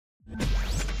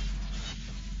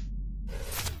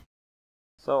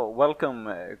So welcome,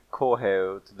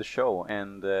 KHU, to the show,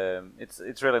 and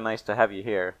it's really nice to have you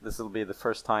here. This will be the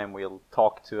first time we'll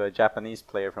talk to a Japanese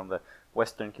player from the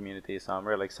Western community, so I'm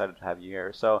really excited to have you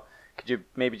here. So could you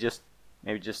maybe just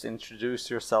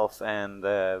introduce yourself and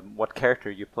what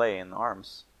character you play in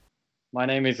ARMS? My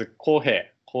name is コウヘ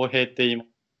イ。コウヘイって言います。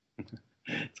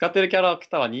使ってるキャラク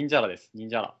ターは忍者ラです。忍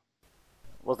者ラ。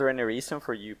Was there any reason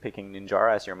for you picking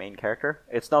Ninjara as your main character?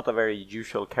 It's not a very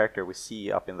usual character we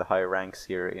see up in the higher ranks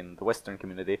here in the Western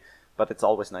community, but it's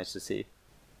always nice to see.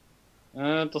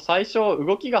 最初、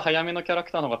動きが早めのキャラ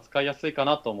クターの方が使いやすいか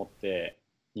なと思って、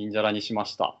忍者ラにしま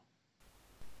した。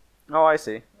Oh, I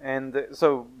see. And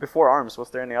so before ARMS, was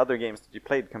there any other games that you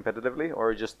played competitively,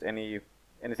 or just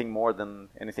anything more than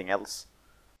anything else?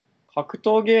 格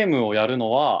闘ゲームをやる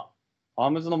のは、アー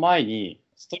ムズの前に、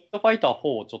ストリートファイター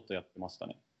4をちょっとやってました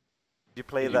ね。Did you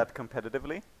play that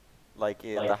competitively? Like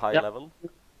in the high level?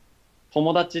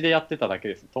 友達でやってただけ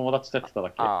です。友達とやってただ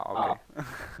け。Ah, okay.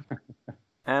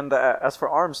 And as for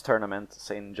ARMS tournaments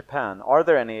in Japan, are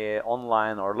there any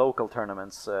online or local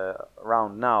tournaments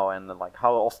around now? And like,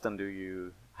 how often do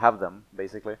you have them,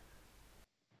 basically?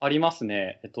 あります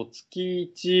ね。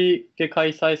月1で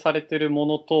開催されてるも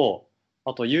のと、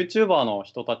あと YouTuber の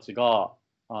人たちが、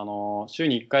週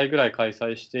に1回ぐらい開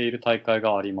催している大会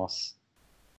があります。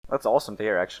That's awesome to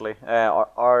hear, actually.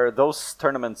 Are those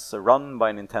tournaments run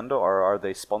by Nintendo, or are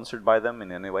they sponsored by them in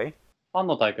any way? ファン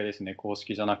の大会ですね、公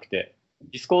式じゃなくて。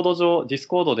ディスコ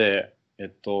ードで、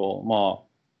まあ、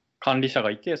管理者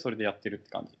がいて、それでやってるって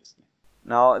感じですね。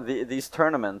Now, these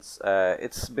tournaments,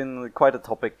 it's been quite a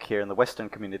topic here in the Western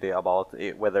community about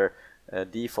whether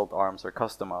default arms or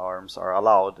custom arms are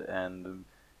allowed, and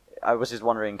I was just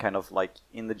wondering, kind of like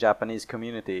in the Japanese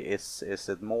community, is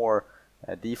it more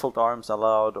default arms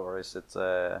allowed, or is it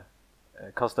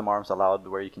custom arms allowed,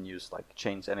 where you can use like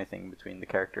change anything between the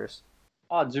characters?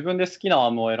 自分で好きなア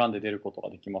ームを選んで出ること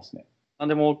ができますね。何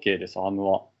でも OK です、アーム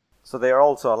は。So they are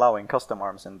also allowing custom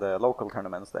arms in the local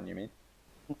tournaments, then you mean?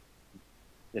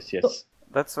 Yes, yes.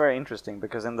 That's very interesting,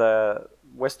 because in the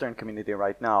Western community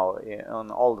right now,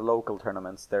 on all the local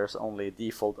tournaments, there's only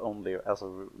default only as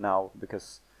of now,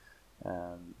 because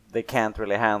they can't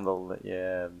really handle,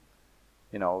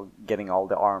 getting all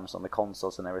the arms on the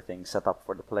consoles and everything set up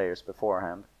for the players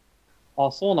beforehand.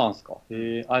 そうなんですか。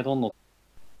I don't know.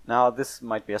 Now, this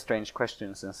might be a strange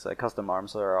question, since custom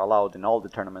arms are allowed in all the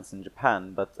tournaments in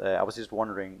Japan, but I was just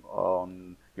wondering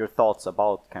on your thoughts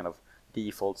about kind of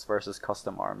defaults versus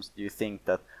custom arms. Do you think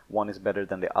that one is better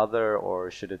than the other, or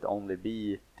should it only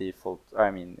be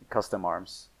custom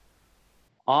arms?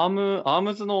 アー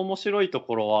ムズの面白いと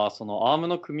ころは、そのアーム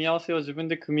の組み合わせを自分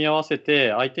で組み合わせて、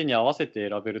相手に合わせて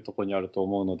選べるところにあると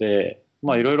思うので、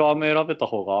まあいろいろアーム選べた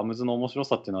方がアームズの面白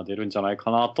さっていうのは出るんじゃないか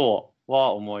なと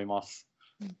は思います。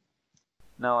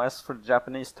Now, as for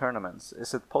Japanese tournaments,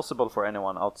 is it possible for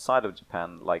anyone outside of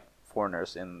Japan, like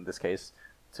foreigners in this case,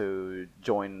 to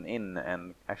join in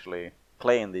and actually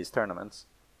play in these tournaments?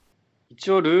 一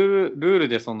応ルール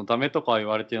でそのダメとかは言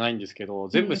われてないんですけど、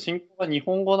全部進行が日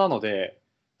本語なので、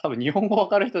多分日本語わ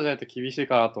かる人じゃないと厳しい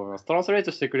かなと思います。トランスレー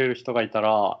トしてくれる人がいた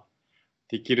ら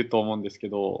できると思うんですけ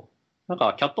ど、なん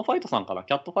かキャットファイトさんかな、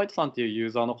キャットファイトさんっていうユ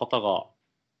ーザーの方が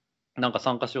なんか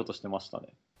参加しようとしてました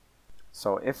ね。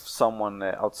So if someone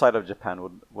outside of Japan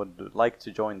would like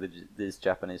to join these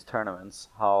Japanese tournaments,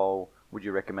 how would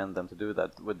you recommend them to do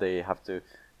that? Would they have to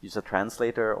use a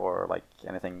translator or like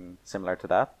anything similar to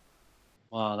that?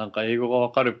 まあなんか英語がわ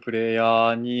かるプレイヤ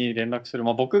ーに連絡する。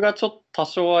まあ僕がちょっと多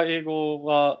少は英語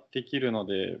ができるの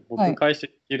で、僕返して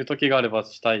できる時があれば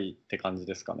したいって感じ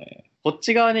ですかね。こっ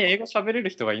ち側に英語喋れる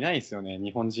人がいないんですよね、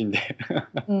日本人で。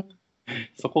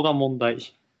そこが問題。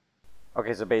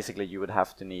Okay, so basically you would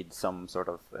have to need some sort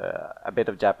of a bit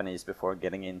of Japanese before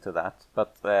getting into that.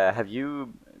 But have you,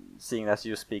 seeing as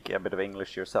you speak a bit of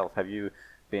English yourself, have you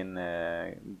been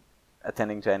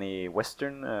attending to any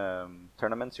Western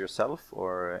tournaments yourself,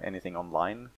 or anything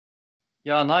online? い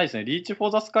や、ないですね。リーチ・フォ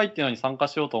ー・ザ・スカイっていうのに参加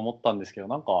しようと思ったんですけど、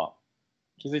なんか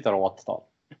気づいたら終わってた。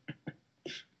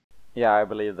Yeah, I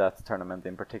believe that tournament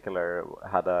in particular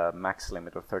had a max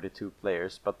limit of 32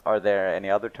 players, but are there any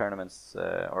other tournaments,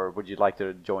 or would you like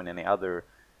to join any other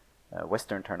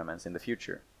Western tournaments in the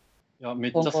future? いや、め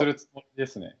っちゃするつもりで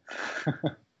すね。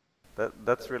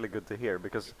That's really good to hear,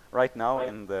 because right now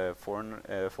in the foreign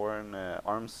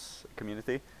arms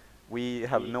community, we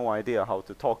have no idea how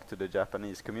to talk to the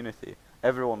Japanese community.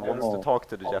 Everyone wants to talk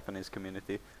to the Japanese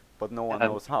community, but no one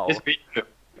knows how.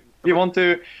 We want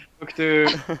to talk to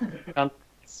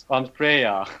one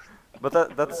player.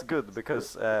 But that's good,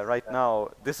 because right now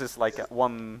this is like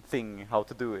one thing how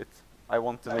to do it. I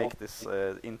want to make this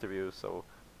interview so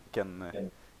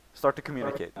can start to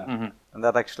communicate. Mhm. And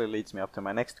that actually leads me up to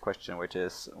my next question, which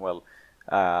is, well,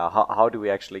 how do we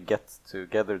actually get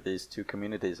together these two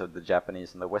communities of the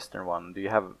Japanese and the Western one? Do you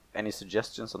have any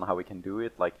suggestions on how we can do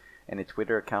it? Like any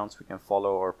Twitter accounts we can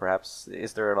follow, or perhaps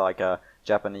is there like a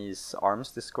Japanese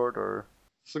arms Discord or?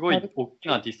 すごい大き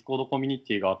なディスコードコミュニ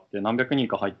ティがあって、何百人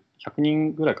か100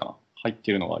人ぐらいかな、入っ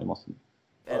てるのがありますね。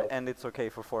And it's okay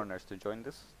for foreigners to join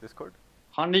this Discord?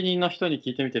 管理人の人に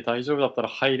聞いてみて大丈夫だったら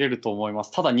入れると思いま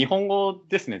す。ただ日本語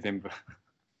ですね、全部。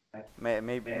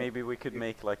Maybe we could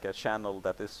make like a channel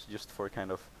that is just for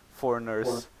kind of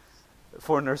foreigners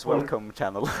welcome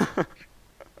channel.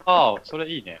 ああ、それ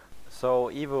いいね。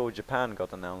So Evo Japan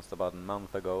got announced about a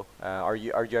month ago. Are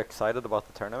you excited about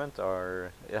the tournament,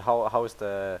 or how is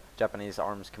the Japanese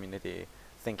arms community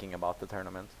thinking about the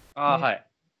tournament? ああ、はい。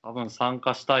多分参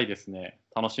加したいですね。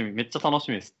楽しみ、めっちゃ楽し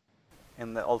みです。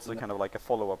And also kind of like a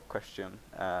follow-up question.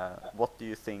 What do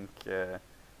you think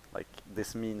like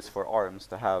this means for arms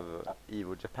to have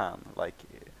Evo Japan? Like,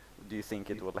 do you think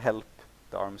it will help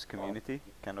the arms community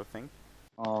kind of thing?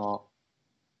 ああ、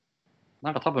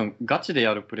なんか多分ガチで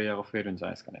やるプレイヤーが増えるんじゃ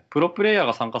ないですかね。プロプレイヤー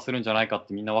が参加するんじゃないかっ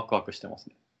てみんなワクワクしてます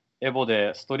ね。エボ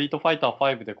でストリートファイター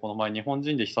5でこの前日本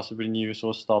人で久しぶりに優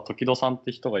勝した時戸さんっ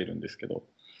て人がいるんですけど、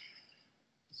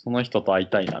その人と会い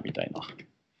たいなみたいな。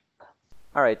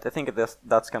Alright, I think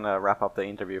that's gonna wrap up the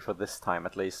interview for this time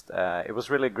at least. It was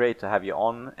really great to have you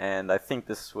on, and I think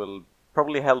this will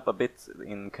probably help a bit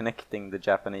in connecting the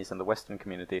Japanese and the Western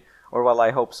community, or well,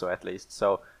 I hope so at least.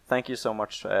 So thank you so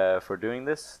much for doing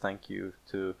this. Thank you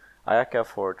to Ayaka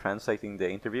for translating the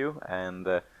interview, and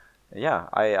yeah,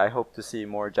 I hope to see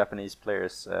more Japanese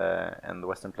players and the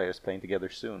Western players playing together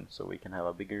soon, so we can have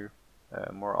a bigger,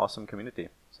 more awesome community.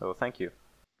 So thank you.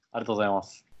 ありがとうございま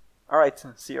す。Alright,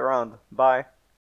 see you around. Bye.